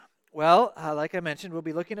Well, like I mentioned, we'll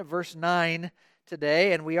be looking at verse 9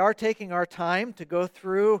 today, and we are taking our time to go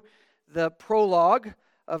through the prologue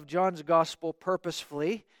of John's Gospel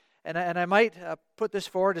purposefully. And I might put this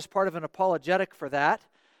forward as part of an apologetic for that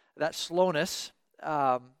slowness.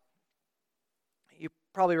 You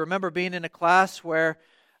probably remember being in a class where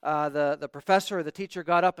the professor or the teacher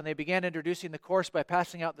got up and they began introducing the course by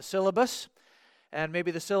passing out the syllabus. And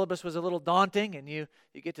maybe the syllabus was a little daunting, and you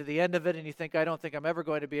get to the end of it and you think, I don't think I'm ever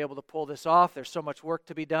going to be able to pull this off. There's so much work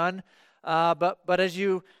to be done. But as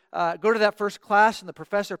you go to that first class and the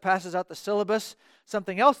professor passes out the syllabus,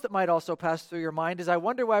 something else that might also pass through your mind is, I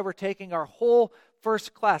wonder why we're taking our whole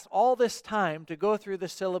first class, all this time, to go through the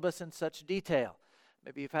syllabus in such detail.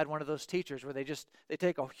 Maybe you've had one of those teachers where they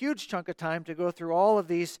take a huge chunk of time to go through all of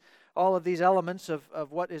these elements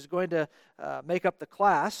of what is going to make up the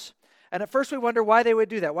class. And at first we wonder why they would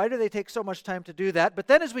do that. Why do they take so much time to do that? But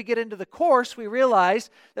then as we get into the course, we realize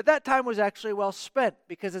that time was actually well spent,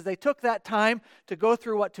 because as they took that time to go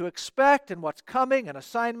through what to expect and what's coming and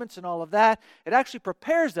assignments and all of that, it actually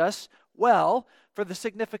prepares us well for the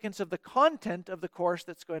significance of the content of the course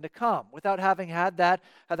that's going to come. Without having had that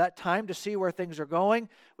time to see where things are going,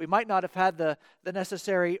 we might not have had the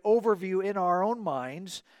necessary overview in our own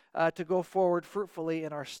minds to go forward fruitfully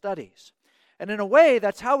in our studies. And in a way,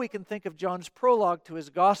 that's how we can think of John's prologue to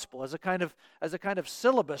his gospel, as a kind of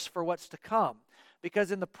syllabus for what's to come.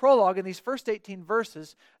 Because in the prologue, in these first 18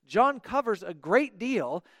 verses, John covers a great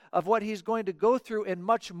deal of what he's going to go through in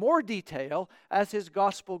much more detail as his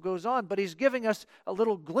gospel goes on. But he's giving us a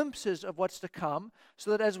little glimpses of what's to come,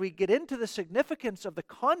 so that as we get into the significance of the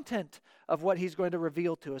content of what he's going to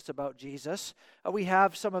reveal to us about Jesus, we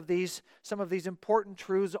have some of these important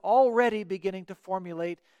truths already beginning to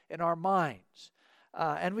formulate in our minds.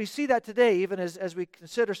 And we see that today, even as we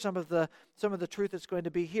consider some of the truth that's going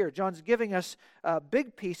to be here. John's giving us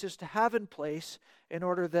big pieces to have in place in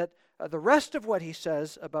order that the rest of what he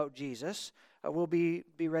says about Jesus will be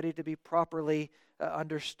ready to be properly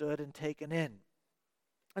understood and taken in.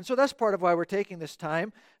 And so that's part of why we're taking this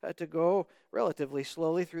time to go relatively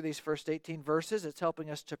slowly through these first 18 verses. It's helping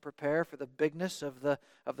us to prepare for the bigness of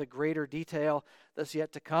the greater detail that's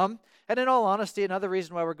yet to come. And in all honesty, another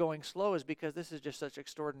reason why we're going slow is because this is just such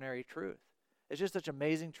extraordinary truth. It's just such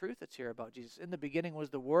amazing truth that's here about Jesus. In the beginning was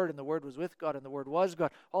the Word, and the Word was with God, and the Word was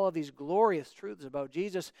God. All of these glorious truths about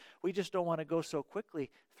Jesus, we just don't want to go so quickly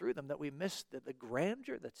through them that we miss the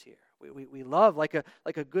grandeur that's here. We love, like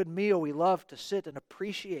a good meal, we love to sit and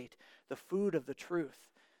appreciate the food of the truth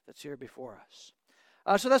that's here before us.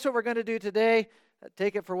 So that's what we're going to do today.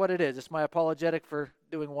 Take it for what it is. It's my apologetic for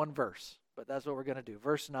doing one verse, but that's what we're going to do.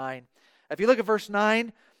 Verse 9. If you look at verse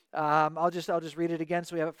 9, I'll just read it again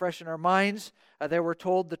so we have it fresh in our minds. They were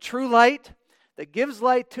told the true light that gives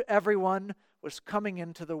light to everyone was coming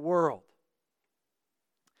into the world.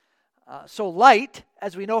 So light,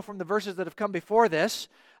 as we know from the verses that have come before this,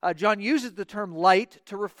 John uses the term light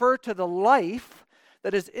to refer to the life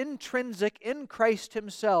that is intrinsic in Christ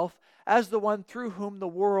himself as the one through whom the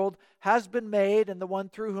world has been made and the one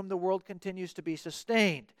through whom the world continues to be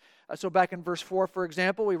sustained. So back in verse 4, for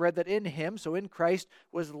example, we read that in him, so in Christ,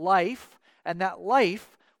 was life, and that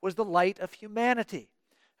life was the light of humanity.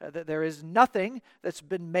 That there is nothing that's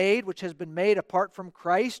been made which has been made apart from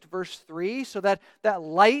Christ, verse 3, so that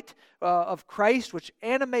light of Christ which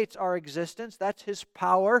animates our existence, that's his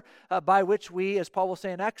power by which we, as Paul will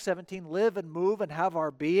say in Acts 17, live and move and have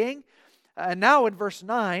our being. And now in verse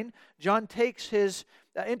 9, John takes his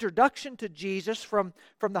introduction to Jesus from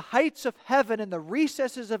the heights of heaven and the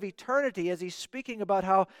recesses of eternity, as he's speaking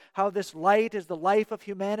about how this light is the life of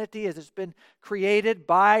humanity as it's been created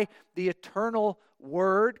by the eternal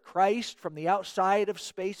Word, Christ, from the outside of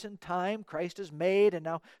space and time. Christ is made and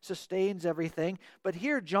now sustains everything. But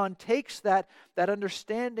here John takes that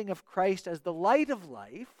understanding of Christ as the light of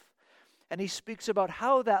life, and he speaks about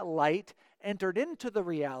how that light entered into the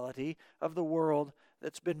reality of the world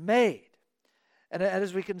that's been made. And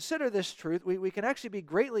as we consider this truth, we can actually be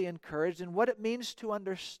greatly encouraged in what it means to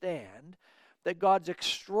understand that God's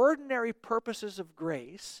extraordinary purposes of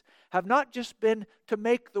grace have not just been to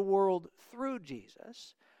make the world through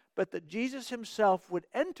Jesus, but that Jesus himself would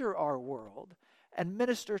enter our world and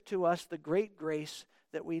minister to us the great grace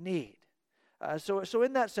that we need. So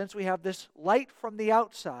in that sense, we have this light from the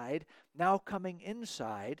outside now coming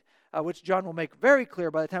inside, which John will make very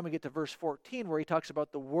clear by the time we get to verse 14, where he talks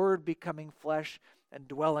about the Word becoming flesh and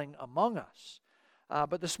dwelling among us.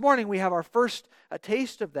 But this morning we have our first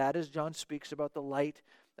taste of that as John speaks about the light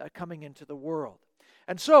coming into the world.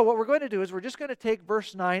 And so what we're going to do is we're just going to take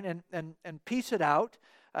verse 9 and piece it out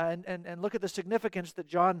and look at the significance that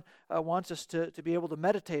John wants us to be able to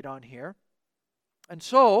meditate on here. And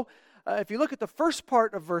so, if you look at the first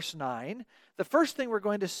part of verse 9, the first thing we're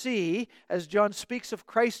going to see as John speaks of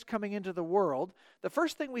Christ coming into the world, the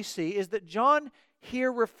first thing we see is that John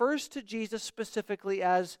here refers to Jesus specifically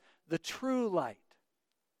as the true light.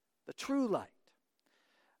 The true light.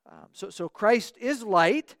 So Christ is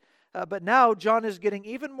light, but now John is getting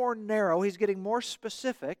even more narrow. He's getting more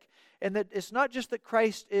specific in that it's not just that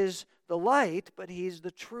Christ is the light, but He's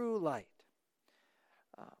the true light.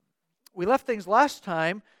 We left things last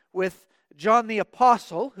time with John the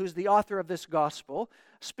Apostle, who's the author of this gospel,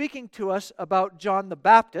 speaking to us about John the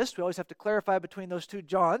Baptist. We always have to clarify between those two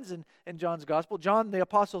Johns in John's gospel. John the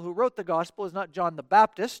Apostle who wrote the gospel is not John the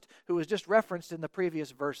Baptist, who was just referenced in the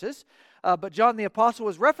previous verses. But John the Apostle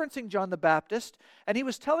was referencing John the Baptist, and he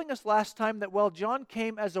was telling us last time that while John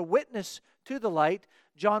came as a witness to the light,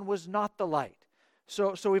 John was not the light.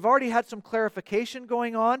 So we've already had some clarification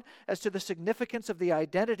going on as to the significance of the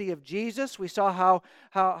identity of Jesus. We saw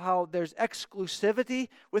how there's exclusivity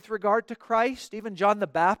with regard to Christ. Even John the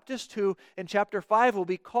Baptist, who in chapter 5 will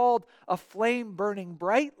be called a flame burning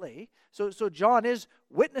brightly. So John is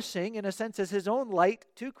witnessing, in a sense, as his own light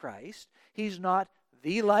to Christ. He's not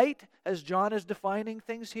the light, as John is defining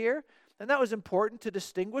things here. And that was important to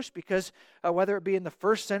distinguish because whether it be in the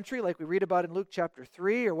first century, like we read about in Luke chapter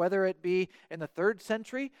 3, or whether it be in the 3rd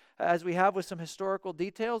century, as we have with some historical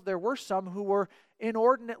details, there were some who were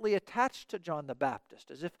inordinately attached to John the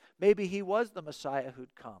Baptist, as if maybe he was the Messiah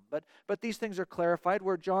who'd come. But these things are clarified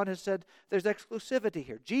where John has said there's exclusivity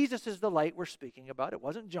here. Jesus is the light we're speaking about. It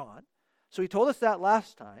wasn't John. So he told us that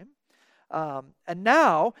last time. And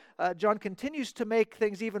now, John continues to make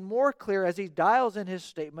things even more clear as he dials in his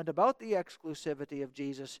statement about the exclusivity of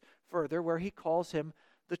Jesus further, where he calls him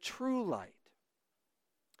the true light.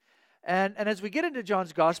 And as we get into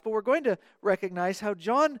John's gospel, we're going to recognize how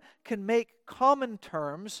John can make common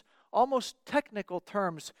terms, almost technical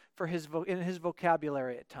terms, for in his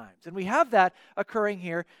vocabulary at times. And we have that occurring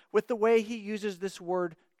here with the way he uses this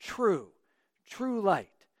word true light.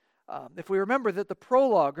 If we remember that the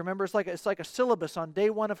prologue, remember it's like a syllabus on day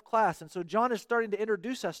 1 of class. And so John is starting to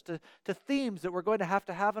introduce us to themes that we're going to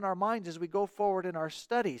have in our minds as we go forward in our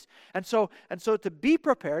studies. And so to be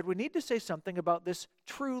prepared, we need to say something about this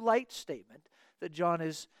true light statement that John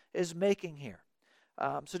is making here.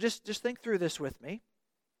 So just think through this with me.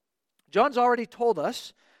 John's already told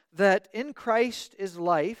us that in Christ is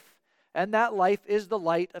life, and that life is the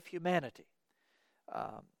light of humanity.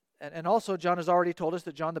 And also, John has already told us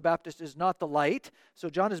that John the Baptist is not the light.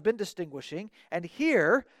 So John has been distinguishing. And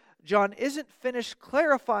here, John isn't finished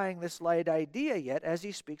clarifying this light idea yet as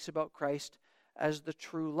he speaks about Christ as the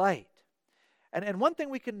true light. And one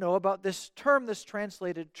thing we can know about this term that's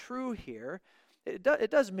translated true here,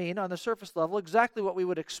 it does mean on the surface level exactly what we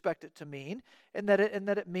would expect it to mean, in that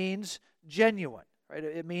it means genuine. Right?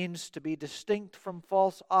 It means to be distinct from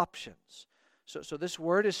false options. So this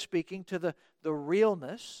word is speaking to the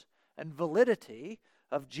realness and validity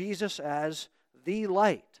of Jesus as the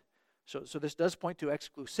light. So this does point to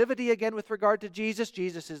exclusivity again with regard to Jesus.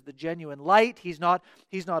 Jesus is the genuine light. He's not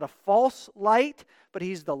a false light, but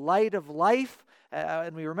He's the light of life.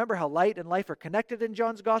 And we remember how light and life are connected in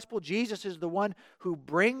John's gospel. Jesus is the one who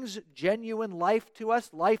brings genuine life to us,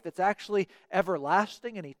 life that's actually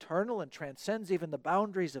everlasting and eternal and transcends even the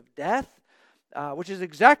boundaries of death. Which is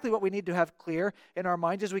exactly what we need to have clear in our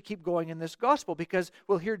minds as we keep going in this gospel, because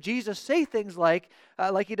we'll hear Jesus say things like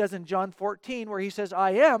He does in John 14, where He says,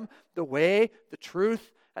 I am the way, the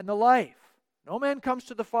truth, and the life. No man comes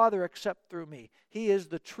to the Father except through me. He is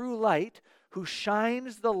the true light who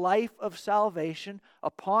shines the life of salvation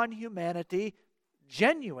upon humanity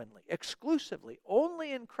genuinely, exclusively.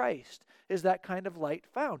 Only in Christ is that kind of light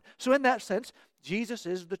found. So in that sense, Jesus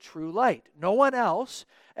is the true light. No one else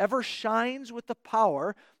ever shines with the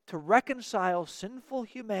power to reconcile sinful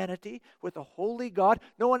humanity with a holy God.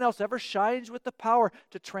 No one else ever shines with the power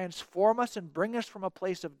to transform us and bring us from a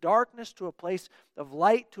place of darkness to a place of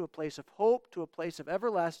light, to a place of hope, to a place of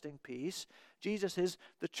everlasting peace. Jesus is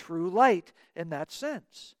the true light in that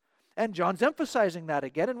sense. And John's emphasizing that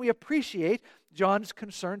again, and we appreciate John's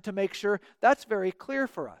concern to make sure that's very clear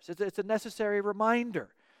for us. It's a necessary reminder.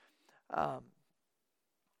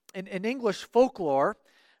 In English folklore,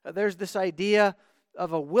 there's this idea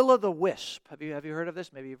of a will-o'-the-wisp. Have you heard of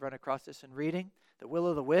this? Maybe you've run across this in reading. The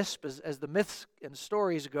will-o'-the-wisp, as the myths and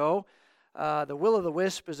stories go, the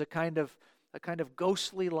will-o'-the-wisp is a kind of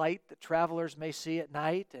ghostly light that travelers may see at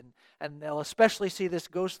night, and they'll especially see this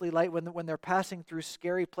ghostly light when they're passing through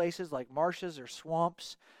scary places like marshes or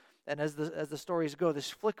swamps. And as the stories go, this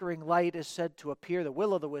flickering light is said to appear. The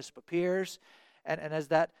will-o'-the-wisp appears. And as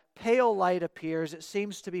that pale light appears, it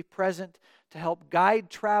seems to be present to help guide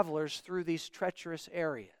travelers through these treacherous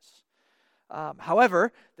areas.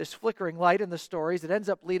 However, this flickering light in the stories, it ends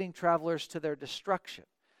up leading travelers to their destruction.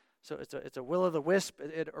 So it's a will-o'-the-wisp.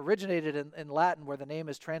 It originated in Latin, where the name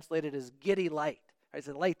is translated as giddy light. It's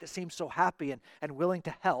a light that seems so happy and willing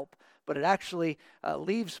to help, but it actually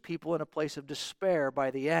leaves people in a place of despair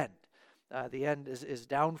by the end. The end is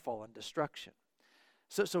downfall and destruction.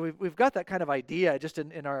 So we've got that kind of idea just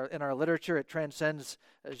in our literature. It transcends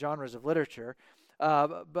genres of literature.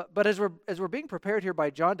 But as we're being prepared here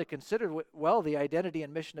by John to consider well the identity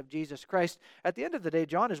and mission of Jesus Christ, at the end of the day,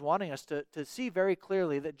 John is wanting us to see very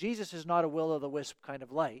clearly that Jesus is not a will-o'-the-wisp kind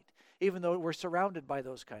of light, even though we're surrounded by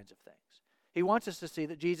those kinds of things. He wants us to see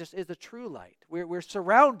that Jesus is the true light. We're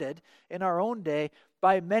surrounded in our own day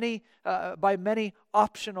by many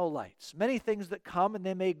optional lights, many things that come and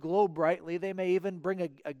they may glow brightly. They may even bring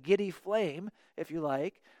a giddy flame, if you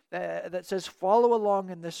like, that says follow along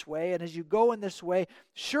in this way. And as you go in this way,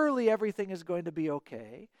 surely everything is going to be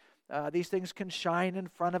okay. These things can shine in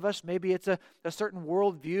front of us. Maybe it's a certain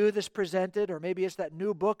worldview that's presented, or maybe it's that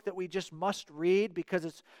new book that we just must read because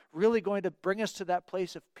it's really going to bring us to that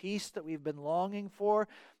place of peace that we've been longing for.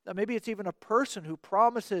 Maybe it's even a person who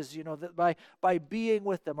promises, that by being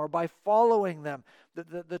with them or by following them,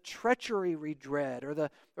 the treachery we dread or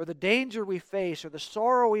the danger we face or the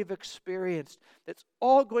sorrow we've experienced, it's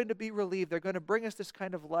all going to be relieved. They're going to bring us this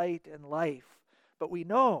kind of light and life. But we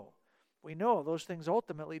know those things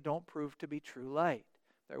ultimately don't prove to be true light.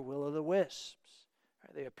 They're will-o'-the-wisps.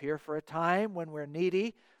 Right? They appear for a time when we're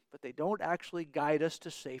needy, but they don't actually guide us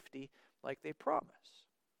to safety like they promise.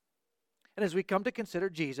 And as we come to consider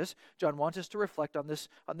Jesus, John wants us to reflect on this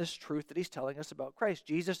truth that he's telling us about Christ.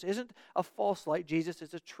 Jesus isn't a false light. Jesus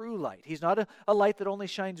is a true light. He's not a light that only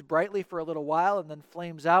shines brightly for a little while and then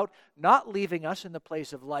flames out, not leaving us in the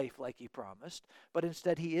place of life like he promised, but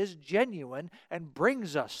instead he is genuine and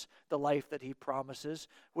brings us the life that he promises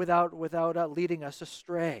without leading us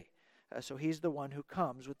astray. So he's the one who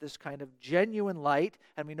comes with this kind of genuine light,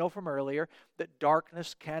 and we know from earlier that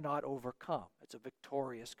darkness cannot overcome. It's a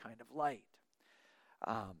victorious kind of light.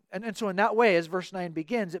 And so in that way, as verse 9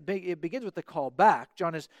 begins, it begins with the call back.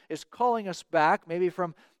 John is calling us back, maybe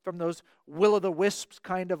from those will-o'-the-wisps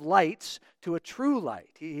kind of lights to a true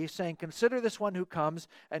light. He's saying, consider this one who comes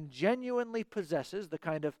and genuinely possesses the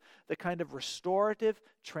kind of restorative,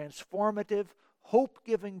 transformative,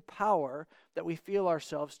 hope-giving power that we feel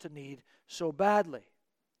ourselves to need so badly.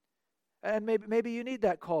 And maybe you need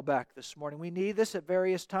that call back this morning. We need this at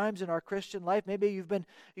various times in our Christian life. Maybe you've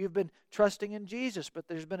been trusting in Jesus, but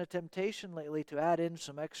there's been a temptation lately to add in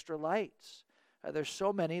some extra lights. There's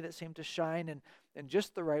so many that seem to shine in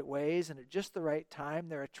just the right ways and at just the right time.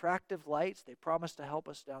 They're attractive lights. They promise to help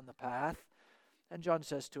us down the path. And John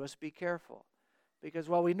says to us, be careful. Because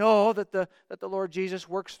while we know that the Lord Jesus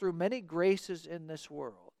works through many graces in this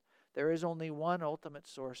world, there is only one ultimate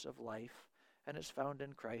source of life, and it's found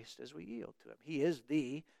in Christ as we yield to him. He is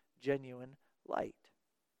the genuine light.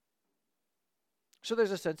 So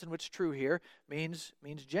there's a sense in which true here means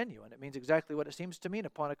genuine. It means exactly what it seems to mean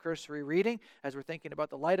upon a cursory reading as we're thinking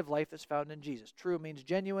about the light of life that's found in Jesus. True means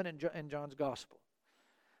genuine in John's gospel.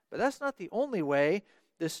 But that's not the only way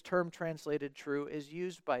this term translated true is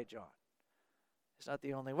used by John. It's not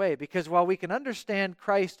the only way, because while we can understand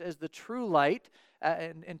Christ as the true light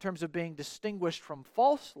in terms of being distinguished from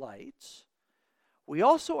false lights, we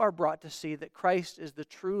also are brought to see that Christ is the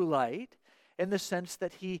true light in the sense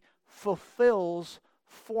that he fulfills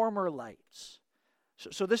former lights.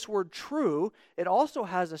 So this word true, it also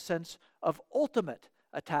has a sense of ultimate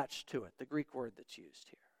attached to it, the Greek word that's used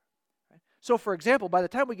here. Right? So for example, by the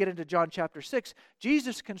time we get into John chapter 6,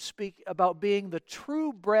 Jesus can speak about being the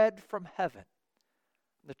true bread from heaven.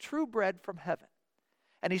 The true bread from heaven.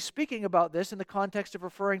 And he's speaking about this in the context of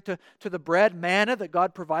referring to the bread, manna, that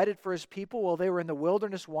God provided for his people while they were in the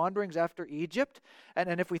wilderness wanderings after Egypt.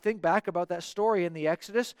 And if we think back about that story in the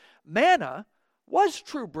Exodus, manna was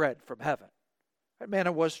true bread from heaven.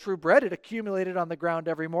 Manna was true bread. It accumulated on the ground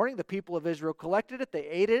every morning. The people of Israel collected it. They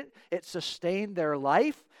ate it. It sustained their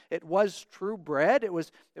life. It was true bread. It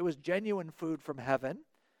was genuine food from heaven.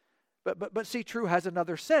 But see, true has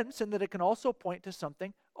another sense in that it can also point to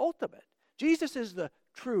something ultimate. Jesus is the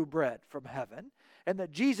true bread from heaven, and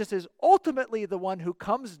that Jesus is ultimately the one who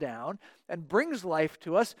comes down and brings life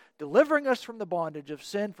to us, delivering us from the bondage of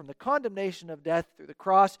sin, from the condemnation of death through the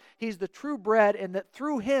cross. He's the true bread, and that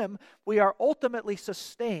through him we are ultimately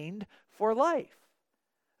sustained for life.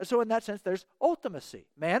 So in that sense, there's ultimacy.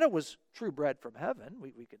 Manna was true bread from heaven.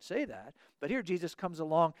 We could say that. But here Jesus comes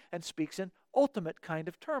along and speaks in ultimate kind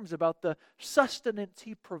of terms about the sustenance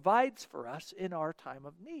he provides for us in our time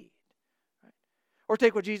of need. Right? Or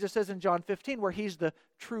take what Jesus says in John 15, where he's the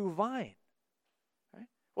true vine. Right?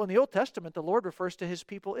 Well, in the Old Testament, the Lord refers to his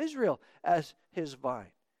people Israel as his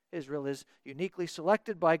vine. Israel is uniquely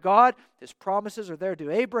selected by God. His promises are there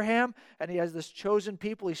to Abraham, and he has this chosen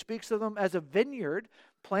people. He speaks of them as a vineyard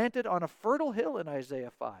planted on a fertile hill in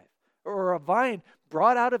Isaiah 5, or a vine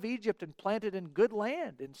brought out of Egypt and planted in good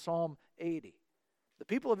land in Psalm 80. The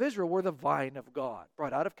people of Israel were the vine of God,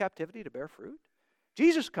 brought out of captivity to bear fruit.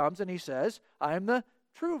 Jesus comes and he says, I am the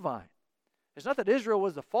true vine. It's not that Israel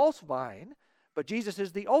was the false vine, but Jesus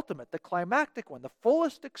is the ultimate, the climactic one. The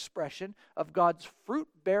fullest expression of God's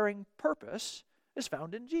fruit-bearing purpose is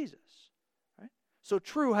found in Jesus. Right? So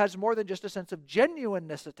true has more than just a sense of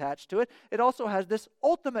genuineness attached to it. It also has this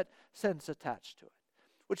ultimate sense attached to it,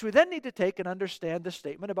 which we then need to take and understand the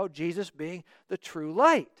statement about Jesus being the true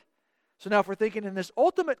light. So now if we're thinking in this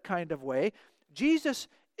ultimate kind of way, Jesus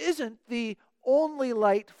isn't the only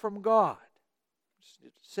light from God.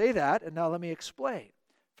 Just say that, and now let me explain.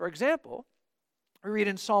 For example, we read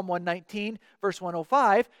in Psalm 119, verse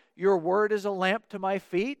 105, your word is a lamp to my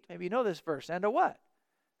feet. Maybe you know this verse. And a what?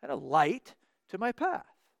 And a light to my path.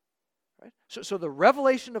 Right? So the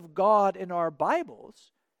revelation of God in our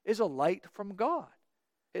Bibles is a light from God.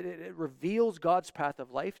 It reveals God's path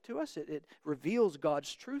of life to us. It reveals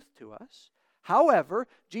God's truth to us. However,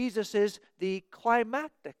 Jesus is the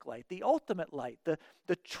climactic light, the ultimate light, the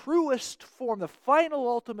truest form, the final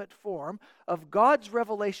ultimate form of God's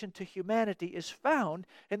revelation to humanity is found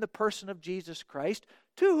in the person of Jesus Christ,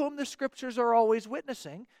 to whom the Scriptures are always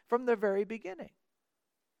witnessing from the very beginning.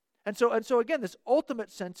 And so again, this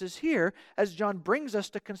ultimate sense is here as John brings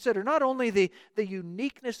us to consider not only the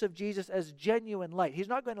uniqueness of Jesus as genuine light. He's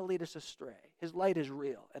not going to lead us astray. His light is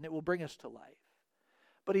real, and it will bring us to life.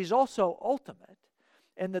 But he's also ultimate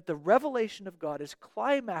in that the revelation of God is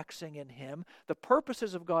climaxing in him. The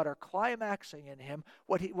purposes of God are climaxing in him.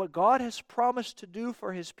 What God has promised to do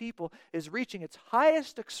for his people is reaching its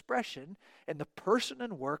highest expression in the person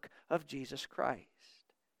and work of Jesus Christ.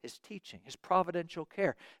 His teaching, his providential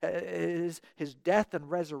care, his death and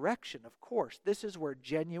resurrection, of course. This is where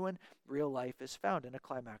genuine, real life is found in a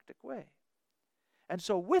climactic way. And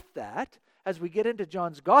so with that, as we get into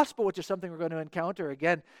John's gospel, which is something we're going to encounter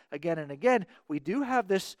again and again, we do have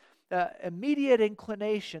this immediate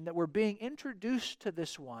inclination that we're being introduced to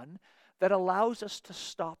this one that allows us to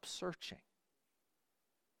stop searching.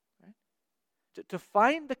 Right? To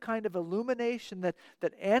find the kind of illumination that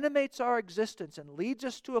animates our existence and leads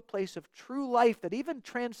us to a place of true life that even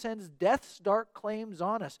transcends death's dark claims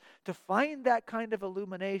on us. To find that kind of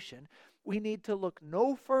illumination, we need to look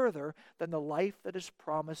no further than the life that is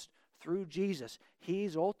promised through Jesus.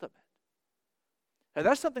 He's ultimate. And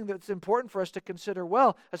that's something that's important for us to consider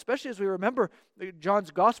well, especially as we remember John's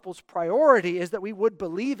Gospel's priority is that we would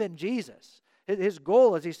believe in Jesus. His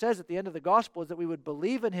goal, as he says at the end of the Gospel, is that we would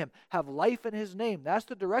believe in him, have life in his name. That's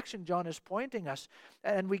the direction John is pointing us.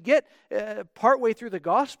 And we get partway through the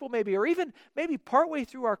Gospel maybe, or even maybe partway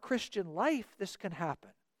through our Christian life, this can happen.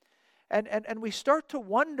 And we start to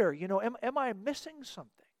wonder, am I missing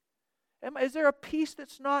something? Is there a piece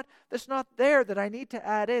that's not there that I need to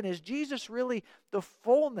add in? Is Jesus really the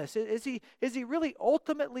fullness? Is he really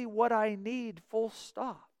ultimately what I need, full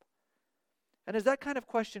stop? And as that kind of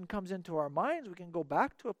question comes into our minds, we can go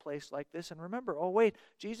back to a place like this and remember, oh wait,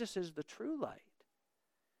 Jesus is the true light.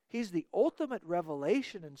 He's the ultimate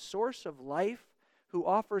revelation and source of life who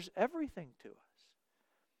offers everything to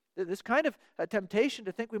us. This kind of a temptation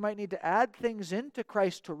to think we might need to add things into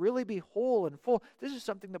Christ to really be whole and full, this is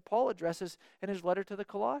something that Paul addresses in his letter to the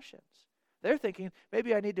Colossians. They're thinking,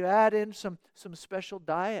 maybe I need to add in some special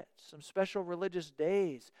diets, some special religious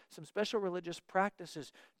days, some special religious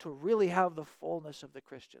practices to really have the fullness of the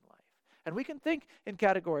Christian life. And we can think in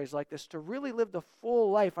categories like this. To really live the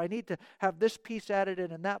full life, I need to have this piece added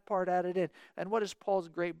in and that part added in. And what is Paul's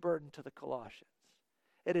great burden to the Colossians?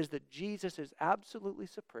 It is that Jesus is absolutely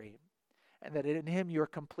supreme, and that in him you're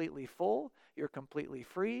completely full, you're completely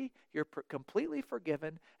free, you're completely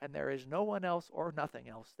forgiven, and there is no one else or nothing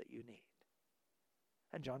else that you need.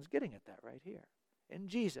 And John's getting at that right here. In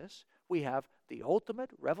Jesus, we have the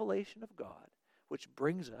ultimate revelation of God, which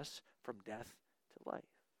brings us from death to life.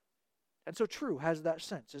 And so true has that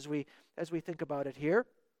sense as we think about it here.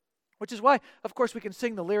 Which is why, of course, we can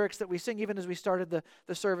sing the lyrics that we sing even as we started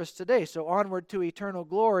the service today. So onward to eternal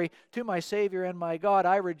glory, to my Savior and my God,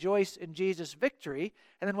 I rejoice in Jesus' victory.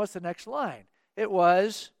 And then what's the next line? It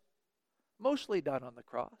was mostly done on the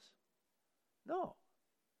cross. No.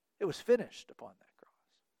 It was finished upon that cross.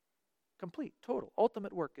 Complete, total,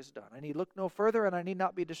 ultimate work is done. I need look no further, and I need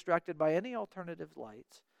not be distracted by any alternative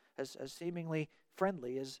lights, as seemingly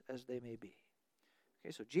friendly as they may be.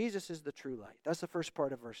 Okay, so Jesus is the true light. That's the first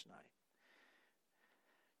part of verse 9.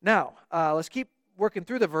 Now, let's keep working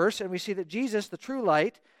through the verse, and we see that Jesus, the true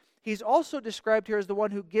light, he's also described here as the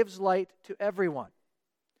one who gives light to everyone.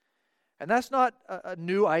 And that's not a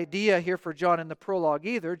new idea here for John in the prologue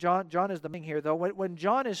either. John is the main here, though. When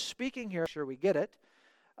John is speaking here, I'm sure we get it.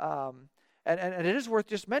 And it is worth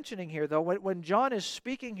just mentioning here, though, when John is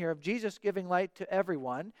speaking here of Jesus giving light to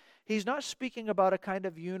everyone, he's not speaking about a kind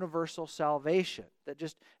of universal salvation, that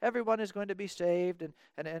just everyone is going to be saved,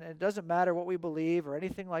 and it doesn't matter what we believe or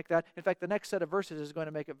anything like that. In fact, the next set of verses is going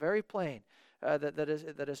to make it very plain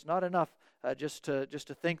that it's not enough just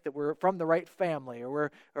to think that we're from the right family,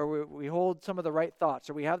 or we hold some of the right thoughts,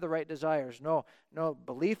 or we have the right desires. No,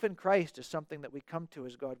 belief in Christ is something that we come to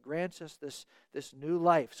as God grants us this new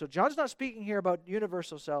life. So John's not speaking here about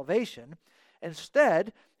universal salvation.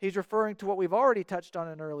 Instead, he's referring to what we've already touched on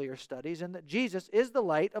in earlier studies, and that Jesus is the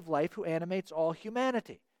light of life who animates all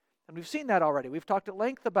humanity. And we've seen that already. We've talked at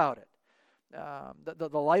length about it. The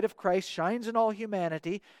light of Christ shines in all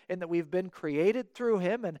humanity, in that we've been created through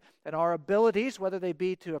him, and our abilities, whether they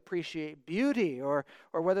be to appreciate beauty or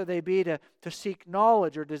whether they be to seek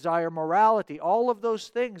knowledge or desire morality, all of those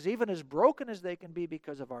things, even as broken as they can be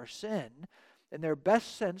because of our sin, in their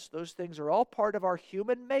best sense, those things are all part of our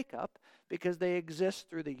human makeup because they exist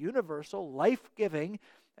through the universal, life-giving,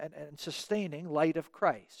 and sustaining light of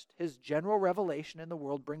Christ. His general revelation in the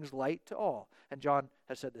world brings light to all. And John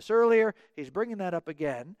has said this earlier. He's bringing that up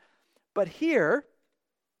again. But here,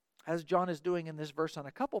 as John is doing in this verse on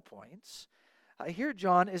a couple points, here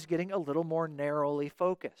John is getting a little more narrowly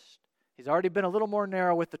focused. He's already been a little more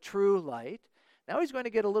narrow with the true light. Now he's going to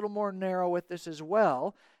get a little more narrow with this as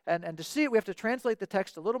well. And to see it, we have to translate the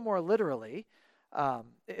text a little more literally.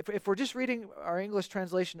 If we're just reading our English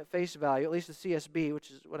translation at face value, at least the CSB,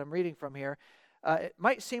 which is what I'm reading from here, it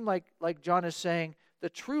might seem like John is saying, the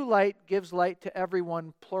true light gives light to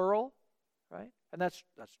everyone, plural, right? And that's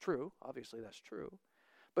true. Obviously, that's true.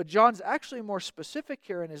 But John's actually more specific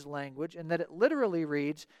here in his language, in that it literally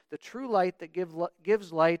reads, the true light that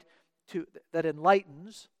gives light to, that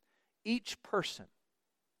enlightens each person.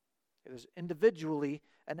 There's individually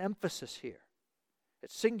an emphasis here.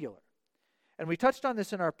 It's singular. And we touched on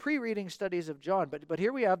this in our pre-reading studies of John, but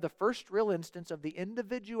here we have the first real instance of the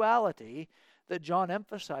individuality that John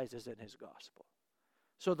emphasizes in his gospel.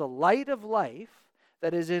 So the light of life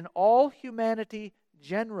that is in all humanity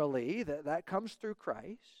generally, that comes through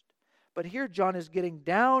Christ. But here John is getting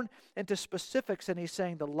down into specifics, and he's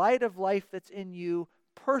saying the light of life that's in you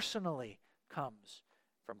personally comes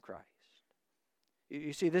from Christ.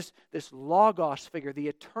 You see, this Logos figure, the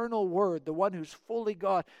eternal Word, the one who's fully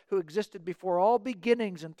God, who existed before all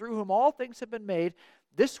beginnings and through whom all things have been made,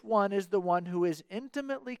 this one is the one who is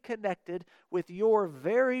intimately connected with your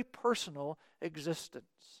very personal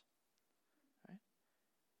existence. Right?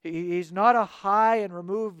 He's not a high and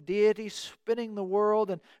removed deity spinning the world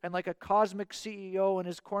and like a cosmic CEO in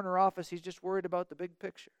his corner office, he's just worried about the big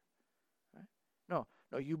picture. Right? No,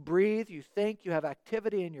 you breathe, you think, you have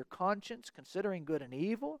activity in your conscience, considering good and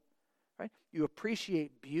evil, right? You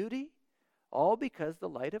appreciate beauty, all because the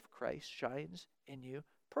light of Christ shines in you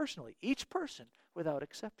personally, each person without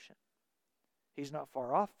exception. He's not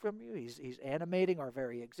far off from you. He's animating our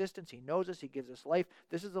very existence. He knows us. He gives us life.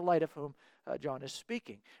 This is the light of whom John is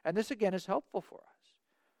speaking. And this, again, is helpful for us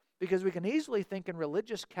because we can easily think in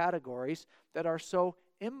religious categories that are so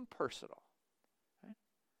impersonal.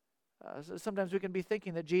 Sometimes we can be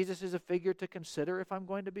thinking that Jesus is a figure to consider if I'm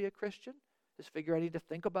going to be a Christian, this figure I need to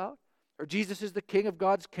think about. Or Jesus is the king of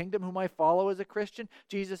God's kingdom whom I follow as a Christian.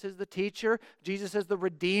 Jesus is the teacher. Jesus is the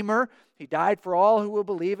Redeemer. He died for all who will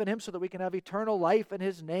believe in him so that we can have eternal life in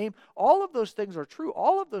his name. All of those things are true.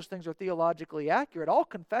 All of those things are theologically accurate, all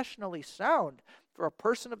confessionally sound for a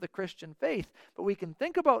person of the Christian faith. But we can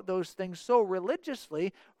think about those things so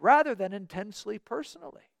religiously rather than intensely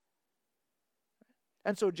personally.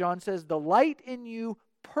 And so John says, the light in you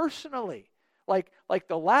personally, like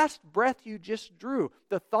the last breath you just drew,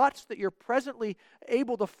 the thoughts that you're presently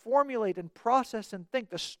able to formulate and process and think,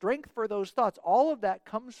 the strength for those thoughts, all of that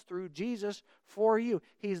comes through Jesus for you.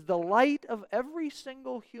 He's the light of every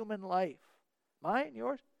single human life. Mine,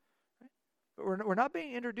 yours. Right? We're not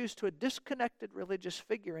being introduced to a disconnected religious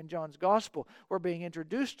figure in John's gospel. We're being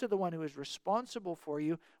introduced to the one who is responsible for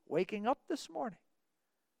you waking up this morning.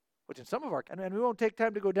 Which in some of our, and we won't take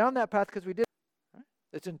time to go down that path because we did. Right?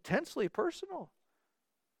 It's intensely personal.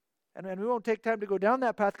 And we won't take time to go down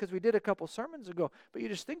that path because we did a couple sermons ago. But you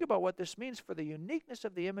just think about what this means for the uniqueness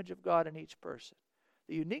of the image of God in each person.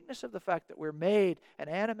 The uniqueness of the fact that we're made and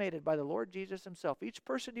animated by the Lord Jesus himself. Each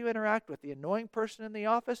person you interact with, the annoying person in the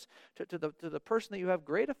office, to the person that you have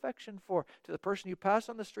great affection for, to the person you pass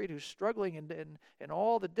on the street who's struggling in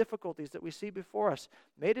all the difficulties that we see before us,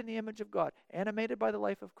 made in the image of God, animated by the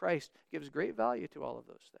life of Christ, gives great value to all of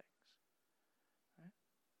those things. Right?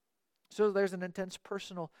 So there's an intense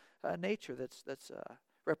personal nature that's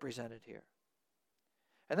represented here.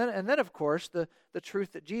 And then, of course, the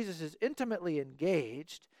truth that Jesus is intimately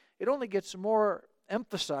engaged, it only gets more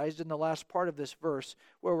emphasized in the last part of this verse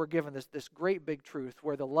where we're given this great big truth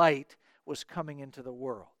where the light was coming into the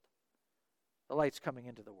world. The light's coming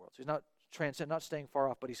into the world. So he's not staying far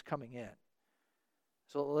off, but he's coming in.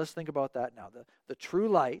 So let's think about that now. The true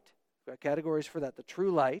light, we've got categories for that. The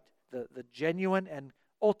true light, the genuine and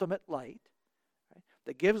ultimate light, right,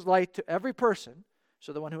 that gives light to every person.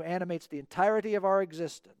 So the one who animates the entirety of our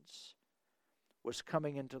existence was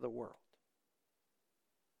coming into the world.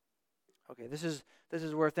 Okay, this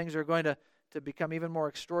is where things are going to become even more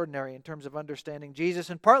extraordinary in terms of understanding Jesus.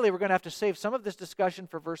 And partly we're going to have to save some of this discussion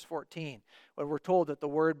for verse 14, when we're told that the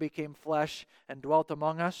Word became flesh and dwelt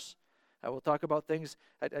among us. We'll talk about things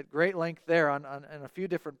at great length there on a few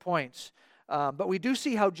different points. But we do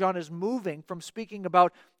see how John is moving from speaking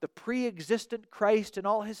about the pre-existent Christ and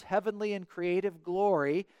all his heavenly and creative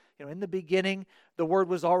glory. In the beginning, the Word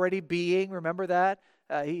was already being. Remember that?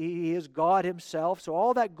 He is God himself. So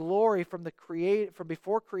all that glory from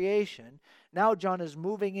before creation, now John is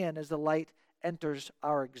moving in as the light enters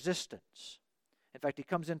our existence. In fact, he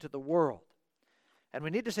comes into the world. And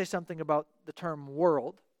we need to say something about the term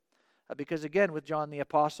world, because again, with John the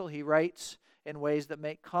Apostle, he writes in ways that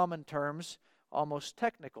make common terms almost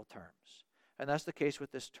technical terms. And that's the case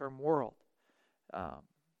with this term world.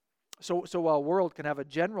 So while world can have a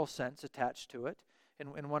general sense attached to it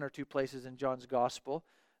in one or two places in John's gospel,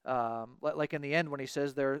 like in the end when he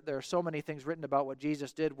says there are so many things written about what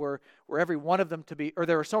Jesus did where every one of them to be, or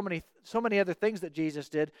there are so many other things that Jesus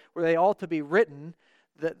did were they all to be written,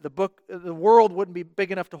 that the world wouldn't be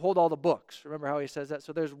big enough to hold all the books. Remember how he says that?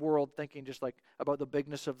 So there's world thinking just like about the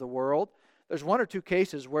bigness of the world. There's one or two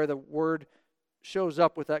cases where the word shows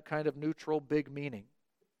up with that kind of neutral big meaning.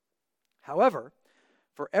 However,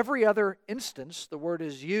 for every other instance the word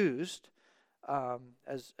is used,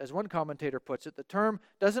 as one commentator puts it, the term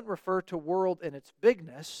doesn't refer to world in its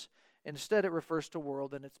bigness. Instead, it refers to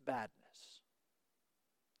world in its badness.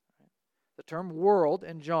 The term world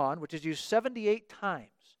in John, which is used 78 times,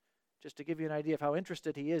 just to give you an idea of how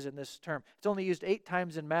interested he is in this term. It's only used 8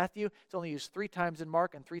 times in Matthew. It's only used 3 times in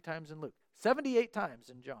Mark and 3 times in Luke. 78 times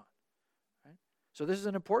in John. Right? So this is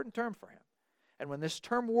an important term for him. And when this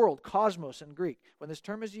term world, cosmos in Greek, when this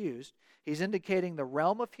term is used, he's indicating the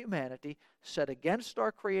realm of humanity set against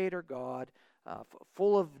our Creator God,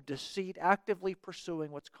 full of deceit, actively pursuing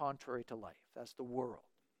what's contrary to life. That's the world.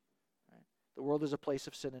 Right? The world is a place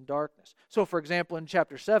of sin and darkness. So, for example, in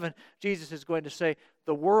chapter 7, Jesus is going to say,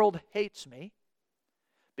 "The world hates me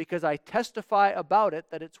because I testify about it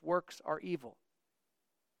that its works are evil."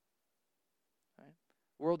 Right?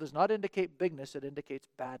 World does not indicate bigness, it indicates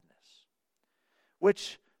badness.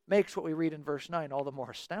 Which makes what we read in verse 9 all the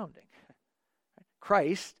more astounding.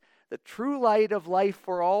 Christ, the true light of life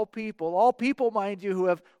for all people, mind you, who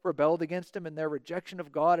have rebelled against him in their rejection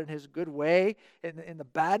of God and his good way, in the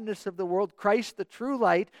badness of the world. Christ, the true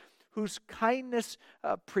light, whose kindness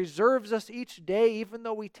preserves us each day, even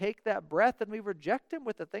though we take that breath and we reject him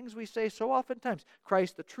with the things we say so oftentimes.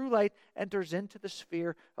 Christ, the true light, enters into the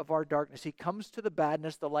sphere of our darkness. He comes to the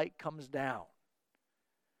badness, the light comes down.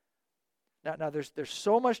 Now there's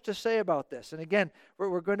so much to say about this. And again,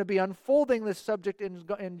 we're going to be unfolding this subject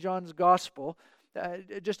in John's gospel,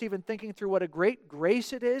 just even thinking through what a great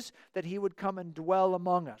grace it is that he would come and dwell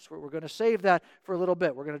among us. We're going to save that for a little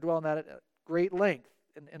bit. We're going to dwell on that at great length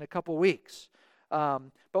in a couple weeks. But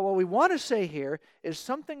what we want to say here is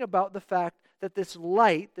something about the fact that this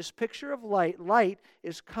light, this picture of light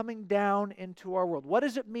is coming down into our world. What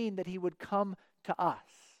does it mean that he would come to us?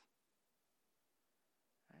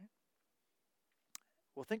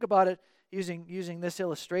 Well, think about it using this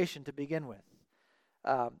illustration to begin with.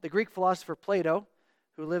 The Greek philosopher Plato,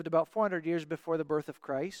 who lived about 400 years before the birth of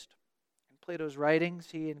Christ. In Plato's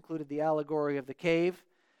writings, he included the allegory of the cave,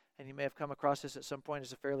 and you may have come across this at some point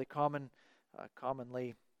as a fairly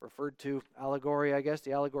commonly referred to allegory, I guess,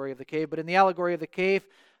 the allegory of the cave. But in the allegory of the cave,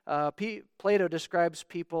 Plato describes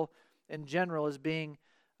people in general as being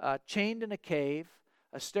chained in a cave,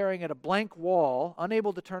 staring at a blank wall,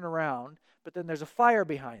 unable to turn around, but then there's a fire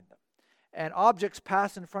behind them. and objects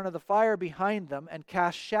pass in front of the fire behind them and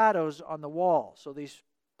cast shadows on the wall. So these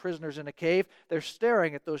prisoners in a cave, they're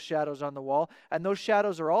staring at those shadows on the wall, and those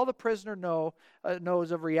shadows are all the prisoner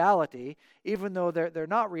knows of reality, even though they're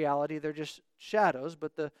not reality, they're just shadows,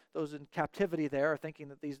 but those in captivity there are thinking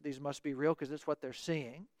that these must be real because it's what they're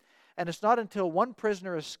seeing. And it's not until one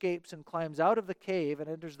prisoner escapes and climbs out of the cave and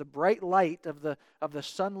enters the bright light of the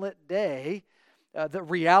sunlit day that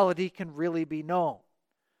reality can really be known.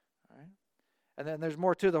 Right? And then there's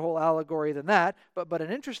more to the whole allegory than that. But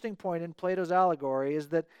an interesting point in Plato's allegory is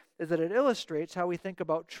that it illustrates how we think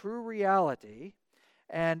about true reality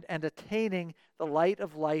and attaining the light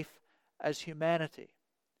of life as humanity.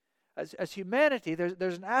 As humanity,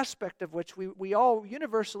 there's an aspect of which we all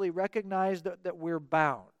universally recognize that we're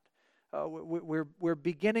bound. We're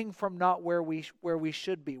beginning from not where we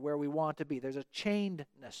should be, where we want to be. There's a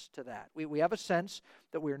chainedness to that. We have a sense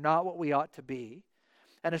that we're not what we ought to be.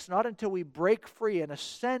 And it's not until we break free and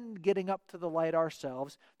ascend getting up to the light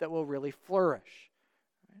ourselves that we'll really flourish.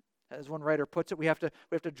 Right? As one writer puts it, we have to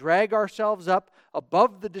drag ourselves up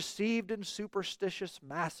above the deceived and superstitious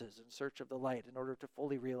masses in search of the light in order to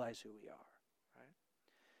fully realize who we are. Right?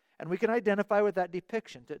 And we can identify with that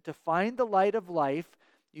depiction. To find the light of life,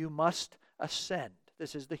 you must ascend.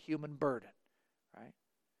 This is the human burden, right?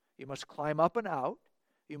 You must climb up and out.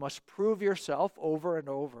 You must prove yourself over and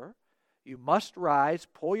over. You must rise,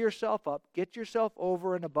 pull yourself up, get yourself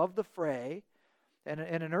over and above the fray. And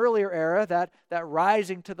in an earlier era, that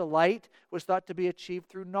rising to the light was thought to be achieved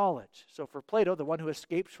through knowledge. So for Plato, the one who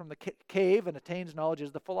escapes from the cave and attains knowledge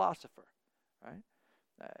is the philosopher, right?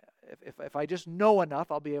 If I just know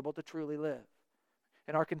enough, I'll be able to truly live.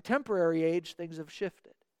 In our contemporary age, things have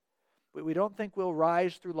shifted. We don't think we'll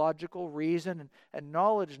rise through logical reason and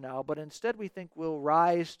knowledge now, but instead we think we'll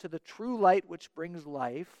rise to the true light which brings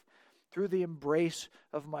life through the embrace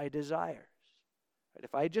of my desires. Right?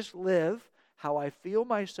 If I just live how I feel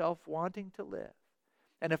myself wanting to live,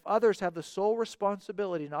 and if others have the sole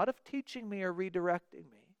responsibility not of teaching me or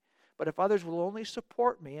redirecting me, but if others will only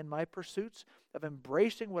support me in my pursuits of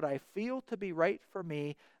embracing what I feel to be right for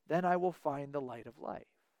me, then I will find the light of life.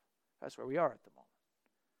 That's where we are at the moment.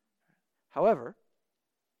 However,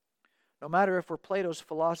 no matter if we're Plato's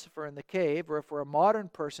philosopher in the cave or if we're a modern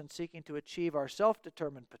person seeking to achieve our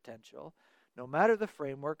self-determined potential, no matter the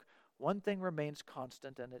framework, one thing remains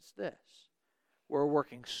constant, and it's this. We're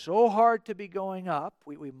working so hard to be going up.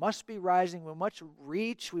 We must be rising. We must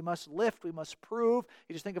reach. We must lift. We must prove.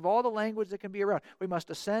 You just think of all the language that can be around. We must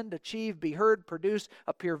ascend, achieve, be heard, produce,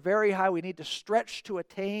 appear very high. We need to stretch to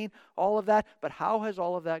attain all of that. But how has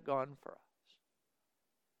all of that gone for us?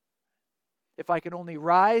 If I can only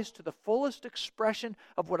rise to the fullest expression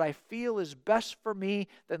of what I feel is best for me,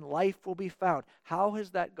 then life will be found. How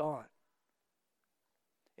has that gone?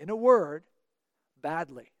 In a word,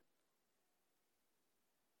 badly.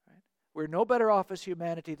 Right? We're no better off as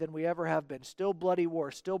humanity than we ever have been. Still bloody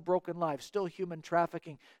war, still broken lives, still human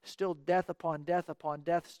trafficking, still death upon death upon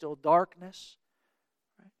death, still darkness.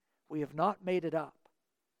 Right? We have not made it up.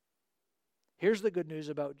 Here's the good news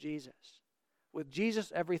about Jesus. With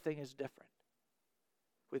Jesus, everything is different.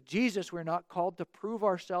 With Jesus, we're not called to prove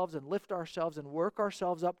ourselves and lift ourselves and work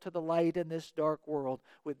ourselves up to the light in this dark world.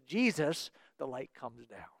 With Jesus, the light comes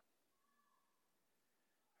down.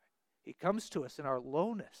 He comes to us in our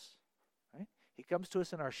lowness. Right? He comes to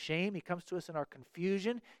us in our shame. He comes to us in our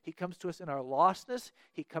confusion. He comes to us in our lostness.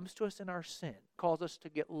 He comes to us in our sin. He calls us to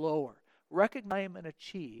get lower, recognize and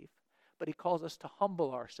achieve, but he calls us to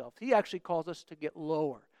humble ourselves. He actually calls us to get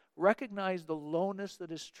lower, recognize the lowness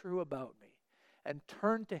that is true about me, and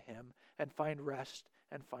turn to him and find rest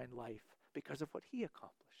and find life because of what he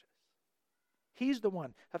accomplishes. He's the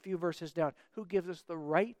one, a few verses down, who gives us the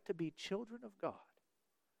right to be children of God.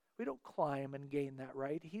 We don't climb and gain that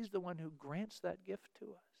right. He's the one who grants that gift to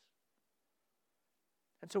us.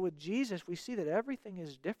 And so with Jesus, we see that everything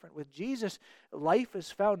is different. With Jesus, life is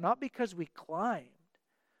found not because we climbed.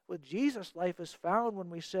 With Jesus, life is found when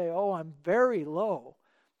we say, oh, I'm very low,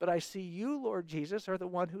 but I see you, Lord Jesus, are the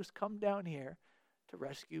one who's come down here to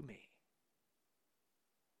rescue me.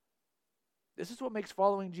 This is what makes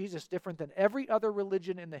following Jesus different than every other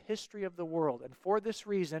religion in the history of the world. And for this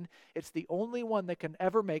reason, it's the only one that can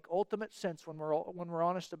ever make ultimate sense when we're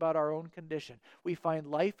honest about our own condition. We find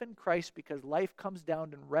life in Christ because life comes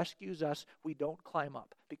down and rescues us. We don't climb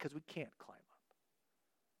up because we can't climb up.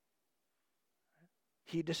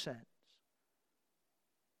 He descends.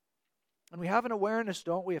 And we have an awareness,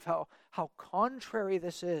 don't we, of how contrary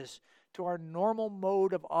this is to our normal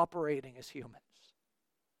mode of operating as humans.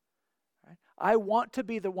 Right? I want to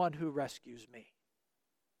be the one who rescues me.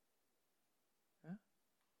 Yeah?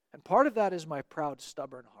 And part of that is my proud,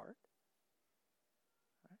 stubborn heart.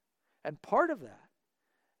 And part of that,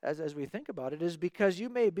 as we think about it, is because you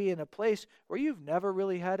may be in a place where you've never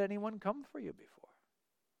really had anyone come for you before.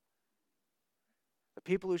 The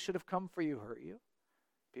people who should have come for you hurt you.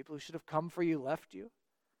 People who should have come for you left you.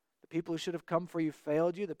 The people who should have come for you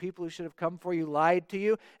failed you. The people who should have come for you lied to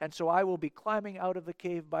you. And so I will be climbing out of the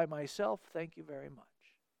cave by myself. Thank you very much.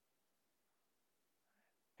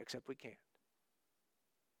 Except we can't.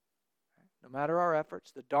 No matter our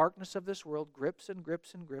efforts, the darkness of this world grips and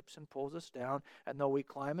grips and grips and pulls us down. And though we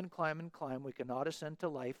climb and climb and climb, we cannot ascend to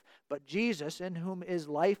life. But Jesus, in whom is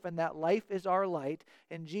life, and that life is our light,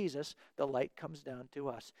 in Jesus, the light comes down to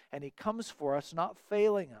us. And He comes for us, not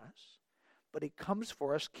failing us, but He comes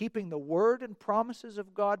for us, keeping the word and promises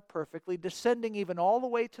of God perfectly, descending even all the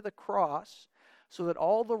way to the cross, so that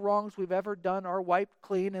all the wrongs we've ever done are wiped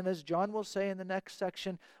clean. And as John will say in the next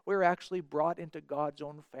section, we're actually brought into God's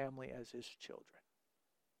own family as His children.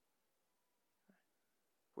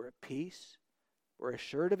 We're at peace. We're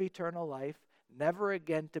assured of eternal life, never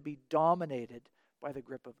again to be dominated by the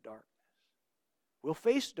grip of darkness. We'll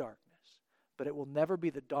face darkness, but it will never be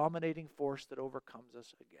the dominating force that overcomes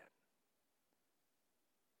us again.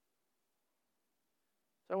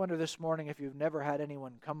 So I wonder this morning if you've never had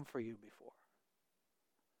anyone come for you before.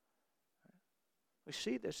 We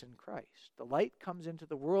see this in Christ. The light comes into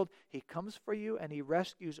the world. He comes for you and He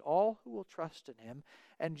rescues all who will trust in Him.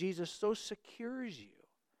 And Jesus so secures you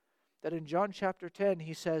that in John chapter 10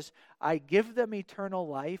 He says, I give them eternal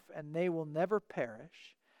life and they will never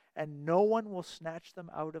perish and no one will snatch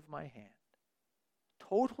them out of my hand.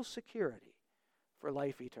 Total security for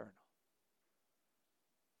life eternal.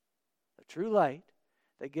 The true light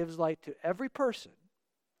that gives light to every person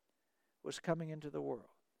was coming into the world.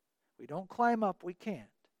 We don't climb up, we can't.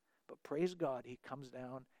 But praise God, He comes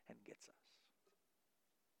down and gets us.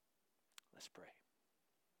 Let's pray.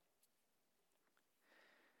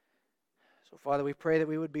 So, Father, we pray that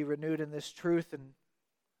we would be renewed in this truth and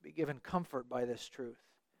be given comfort by this truth.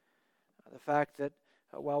 The fact that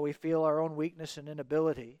while we feel our own weakness and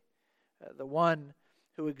inability, the one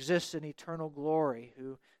who exists in eternal glory,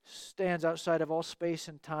 who stands outside of all space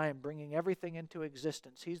and time, bringing everything into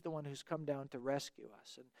existence, He's the one who's come down to rescue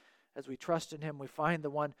us. And as we trust in Him, we find the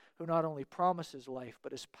one who not only promises life,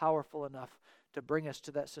 but is powerful enough to bring us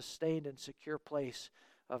to that sustained and secure place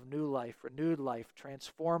of new life, renewed life,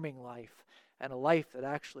 transforming life, and a life that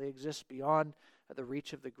actually exists beyond the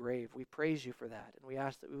reach of the grave. We praise You for that, and we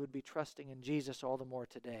ask that we would be trusting in Jesus all the more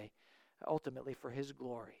today, ultimately for His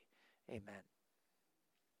glory. Amen.